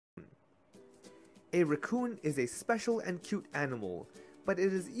A raccoon is a special and cute animal, but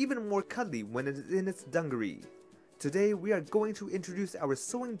it is even more cuddly when it is in its dungaree. Today we are going to introduce our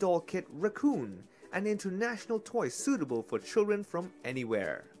sewing doll kit Raccoon, an international toy suitable for children from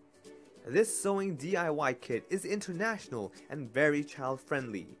anywhere. This sewing DIY kit is international and very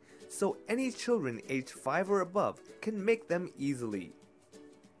child-friendly, so any children aged 5 or above can make them easily.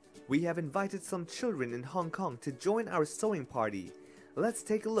 We have invited some children in Hong Kong to join our sewing party. Let's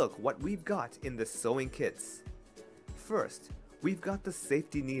take a look what we've got in the sewing kits. First, we've got the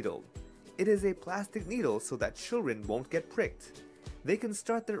safety needle. It is a plastic needle so that children won't get pricked. They can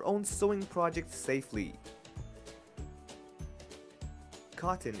start their own sewing project safely.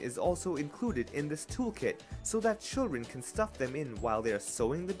 Cotton is also included in this toolkit so that children can stuff them in while they are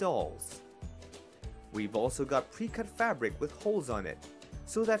sewing the dolls. We've also got pre-cut fabric with holes on it,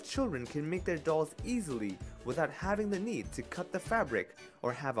 so that children can make their dolls easily without having the need to cut the fabric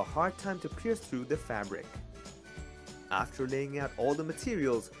or have a hard time to pierce through the fabric. After laying out all the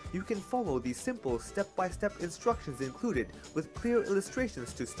materials, you can follow these simple step-by-step instructions included with clear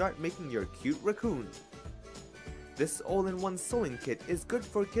illustrations to start making your cute raccoon. This all-in-one sewing kit is good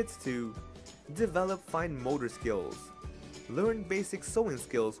for kids to develop fine motor skills, learn basic sewing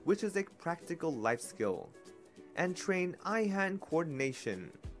skills, which is a practical life skill, and train eye-hand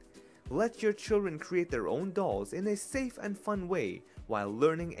coordination. Let your children create their own dolls in a safe and fun way while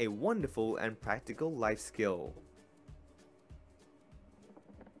learning a wonderful and practical life skill.